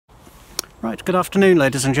Right, good afternoon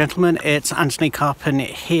ladies and gentlemen, it's Antony Carpen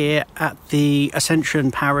here at the Ascension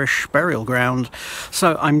Parish Burial Ground.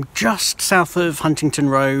 So I'm just south of Huntington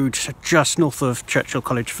Road, just north of Churchill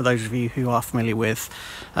College for those of you who are familiar with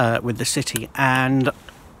the city, and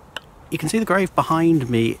you can see the grave behind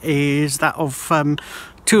me is that of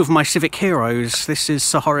two of my civic heroes. This is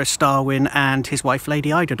Sir Horace Darwin and his wife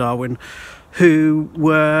Lady Ida Darwin, who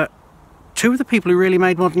were two of the people who really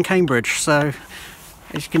made modern Cambridge. So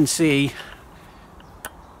as you can see,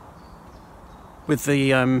 with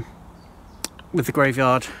the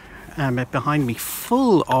graveyard behind me,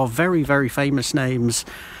 full of very, very famous names,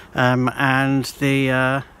 and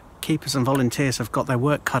the keepers and volunteers have got their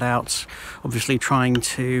work cut out, obviously trying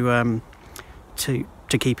to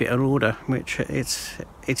keep it in order. Which it's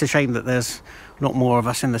a shame that there's not more of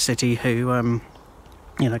us in the city who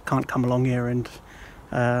can't come along here and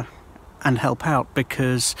help out,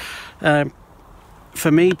 because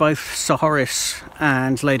for me, both Sir Horace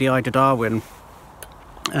and Lady Ida Darwin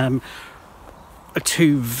are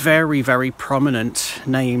two very, very prominent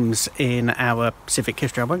names in our civic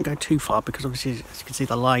history. I won't go too far because obviously, as you can see,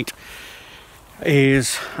 the light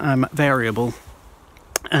is variable,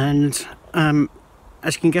 and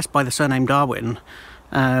as you can guess by the surname Darwin,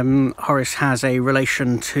 Horace has a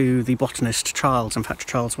relation to the botanist Charles. In fact,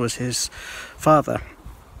 Charles was his father.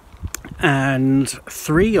 And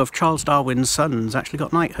three of Charles Darwin's sons actually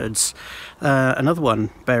got knighthoods. Another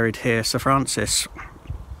one buried here, Sir Francis,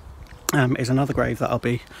 is another grave that I'll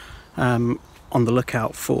be on the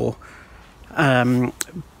lookout for. But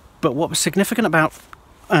what was significant about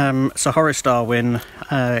Sir Horace Darwin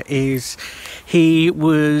is he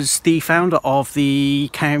was the founder of the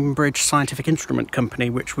Cambridge Scientific Instrument Company,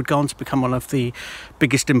 which would go on to become one of the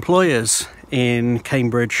biggest employers in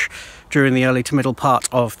Cambridge during the early to middle part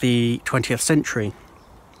of the 20th century.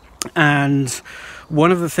 And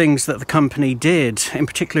one of the things that the company did, in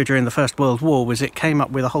particular during the First World War, was it came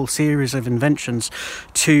up with a whole series of inventions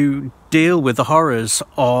to deal with the horrors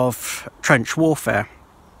of trench warfare.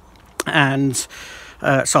 And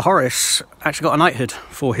Sir Horace actually got a knighthood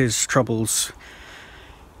for his troubles.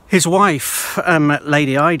 His wife,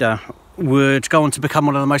 Lady Ida, would go on to become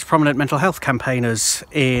one of the most prominent mental health campaigners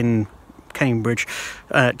in Cambridge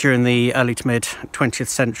during the early to mid 20th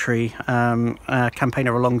century,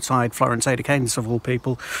 campaigner alongside Florence Ada Keynes, of all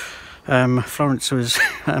people. Florence was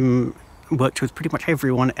worked with pretty much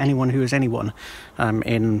anyone who was anyone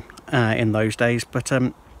in those days, but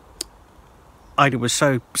Ida was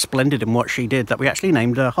so splendid in what she did that we actually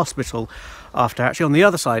named a hospital after, actually on the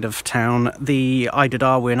other side of town, the Ida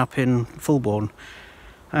Darwin up in Fulbourn,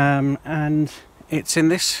 and it's in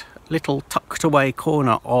this little tucked away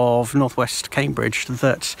corner of northwest Cambridge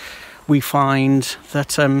that we find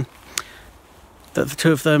that that the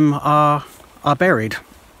two of them are buried.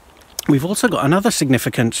 We've also got another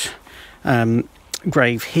significant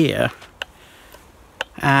grave here,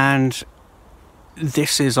 and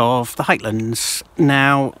this is of the Heightlands.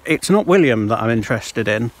 Now, it's not William that I'm interested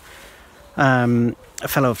in, a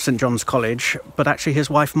fellow of St John's College, but actually his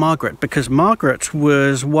wife Margaret, because Margaret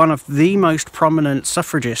was one of the most prominent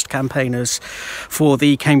suffragist campaigners for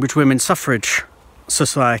the Cambridge Women's Suffrage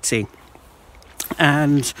Society.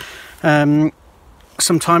 And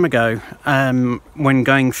some time ago, when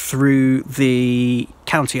going through the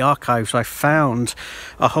county archives, I found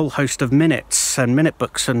a whole host of minutes and minute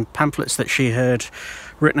books and pamphlets that she had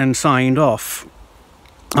written and signed off.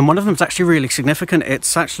 And one of them is actually really significant.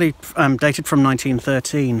 It's actually dated from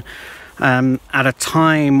 1913, at a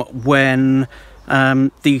time when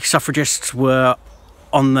the suffragists were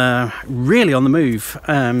really on the move,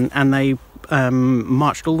 and they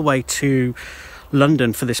marched all the way to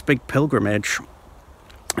London for this big pilgrimage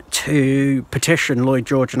to petition Lloyd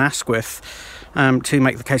George and Asquith to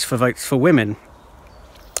make the case for votes for women.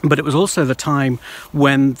 But it was also the time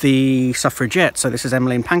when the suffragettes, so this is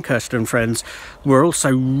Emmeline Pankhurst and friends, were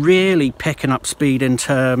also really picking up speed in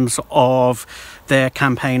terms of their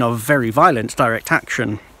campaign of very violent direct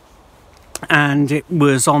action. And it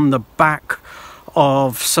was on the back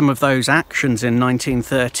of some of those actions in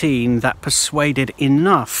 1913 that persuaded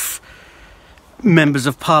enough members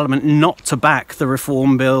of Parliament not to back the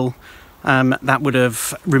Reform Bill that would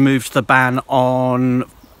have removed the ban on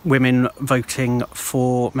women voting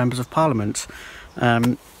for members of Parliament.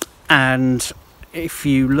 And if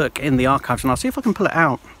you look in the archives, and I'll see if I can pull it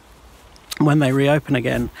out when they reopen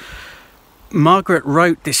again, Margaret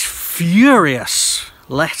wrote this furious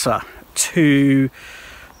letter to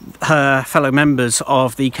her fellow members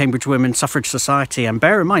of the Cambridge Women's Suffrage Society. And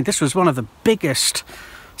bear in mind, this was one of the biggest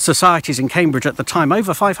societies in Cambridge at the time.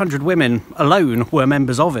 Over 500 women alone were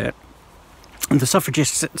members of it. the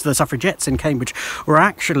suffragettes in Cambridge were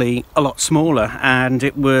actually a lot smaller, and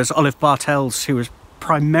it was Olive Bartels who was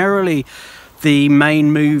primarily the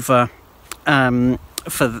main mover for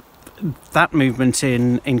that movement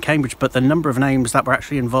in Cambridge, but the number of names that were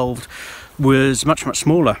actually involved was much, much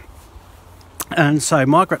smaller. And so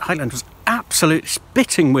Margaret Heitland was absolutely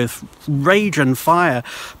spitting with rage and fire,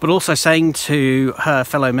 but also saying to her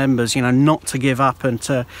fellow members, not to give up and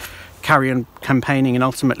to carry on campaigning, and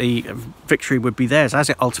ultimately victory would be theirs, as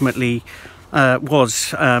it ultimately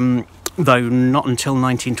was, though not until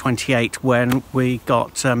 1928 when we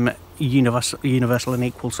got universal and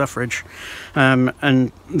equal suffrage.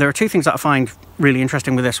 And there are two things that I find really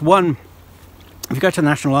interesting with this. One, if you go to the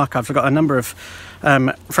National Archives, I've got a number of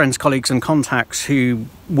friends, colleagues and contacts who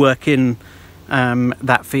work in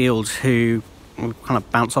that field, who kind of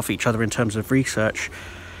bounce off each other in terms of research.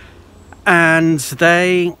 And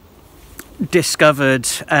they discovered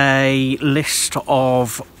a list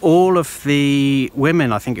of all of the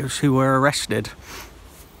women, I think it was, who were arrested.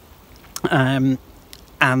 And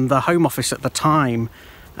the Home Office at the time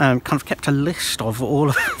kind of kept a list of all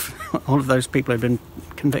of those people who had been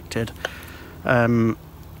convicted.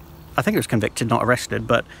 I think it was convicted, not arrested,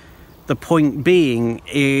 but the point being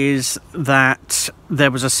is that there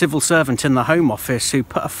was a civil servant in the Home Office who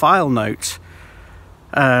put a file note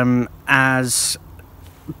as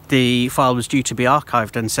the file was due to be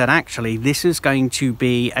archived, and said, actually, this is going to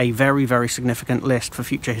be a very, very significant list for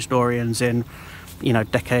future historians in,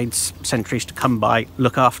 decades, centuries to come by.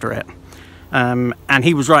 Look after it. And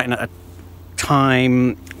he was writing at a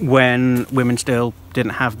time when women still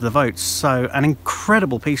didn't have the votes. So an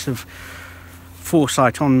incredible piece of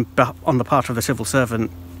foresight on the part of the civil servant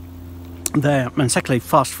there. And secondly,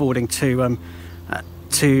 fast forwarding to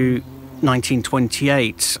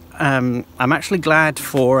 1928, I'm actually glad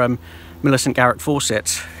for Millicent Garrett Fawcett,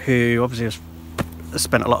 who obviously has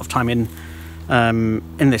spent a lot of time in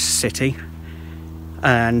this city,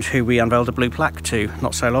 and who we unveiled a blue plaque to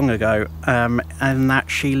not so long ago, and that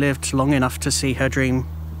she lived long enough to see her dream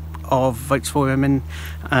of votes for women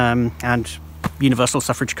and universal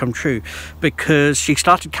suffrage come true, because she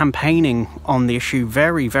started campaigning on the issue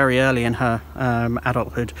very, very early in her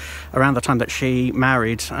adulthood, around the time that she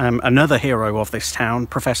married another hero of this town,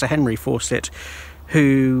 Professor Henry Fawcett,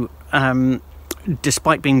 who,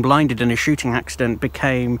 despite being blinded in a shooting accident,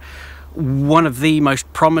 became one of the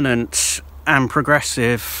most prominent and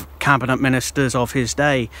progressive cabinet ministers of his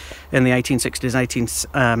day in the 1860s,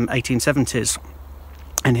 1870s.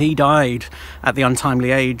 And he died at the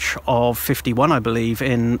untimely age of 51, I believe,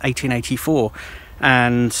 in 1884.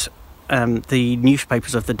 And the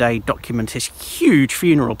newspapers of the day document his huge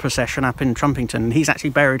funeral procession up in Trumpington. He's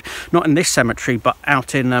actually buried not in this cemetery, but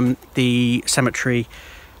out in the cemetery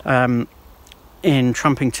in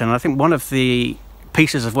Trumpington. I think one of the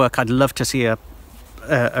pieces of work I'd love to see a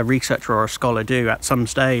researcher or a scholar do at some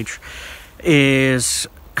stage is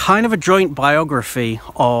kind of a joint biography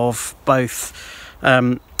of both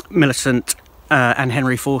Millicent and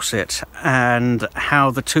Henry Fawcett, and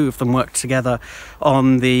how the two of them worked together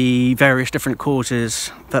on the various different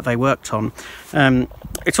causes that they worked on.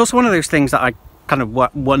 It's also one of those things that I kind of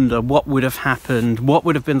wonder what would have happened, what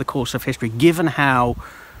would have been the course of history, given how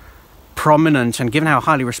prominent and given how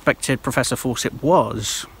highly respected Professor Fawcett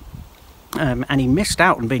was. And he missed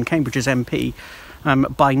out on being Cambridge's MP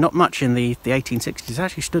by not much in the 1860s. He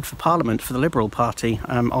actually stood for Parliament for the Liberal Party,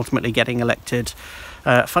 ultimately getting elected,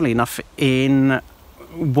 funnily enough, in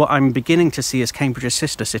what I'm beginning to see as Cambridge's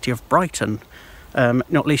sister city of Brighton,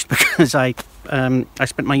 not least because I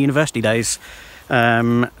spent my university days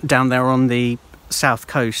down there on the south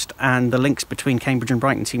coast, and the links between Cambridge and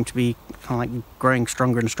Brighton seem to be kind of like growing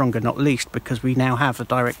stronger and stronger, not least because we now have a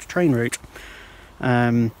direct train route.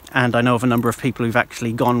 And I know of a number of people who've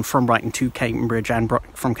actually gone from Brighton to Cambridge and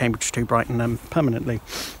from Cambridge to Brighton permanently.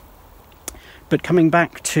 But coming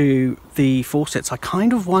back to the Fawcetts, I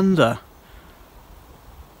kind of wonder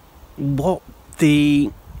what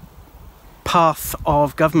the path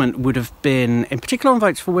of government would have been, in particular on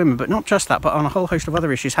votes for women, but not just that, but on a whole host of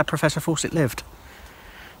other issues, had Professor Fawcett lived.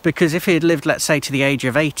 Because if he had lived, let's say, to the age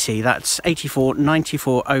of 80, that's 84,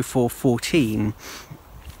 94, 04, 14...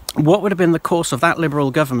 what would have been the course of that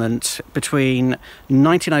Liberal government between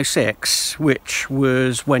 1906, which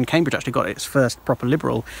was when Cambridge actually got its first proper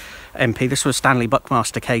Liberal MP. This was Stanley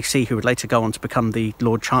Buckmaster KC, who would later go on to become the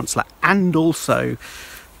Lord Chancellor, and also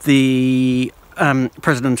the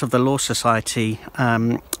president of the Law Society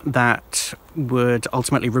that would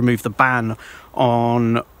ultimately remove the ban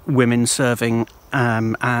on women serving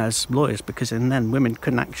as lawyers, because then women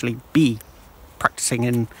couldn't actually be practising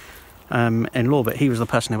in law, but he was the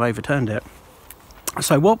person who overturned it.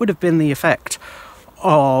 So what would have been the effect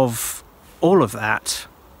of all of that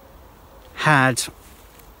had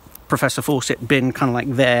Professor Fawcett been kind of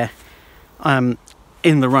like there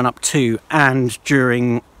in the run-up to and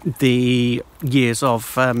during the years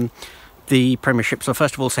of the premierships of,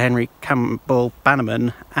 first of all, Sir Henry Campbell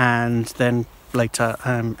Bannerman and then later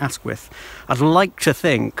Asquith? I'd like to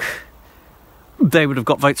think they would have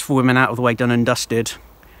got votes for women out of the way, done and dusted,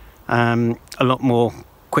 a lot more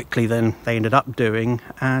quickly than they ended up doing,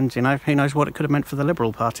 and you know, who knows what it could have meant for the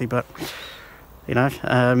Liberal Party. But you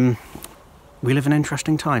know, we live in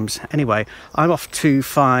interesting times. Anyway, I'm off to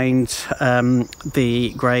find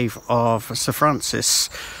the grave of Sir Francis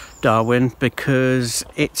Darwin, because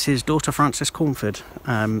it's his daughter Frances Cornford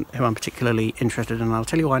who I'm particularly interested in, and I'll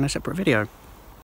tell you why in a separate video.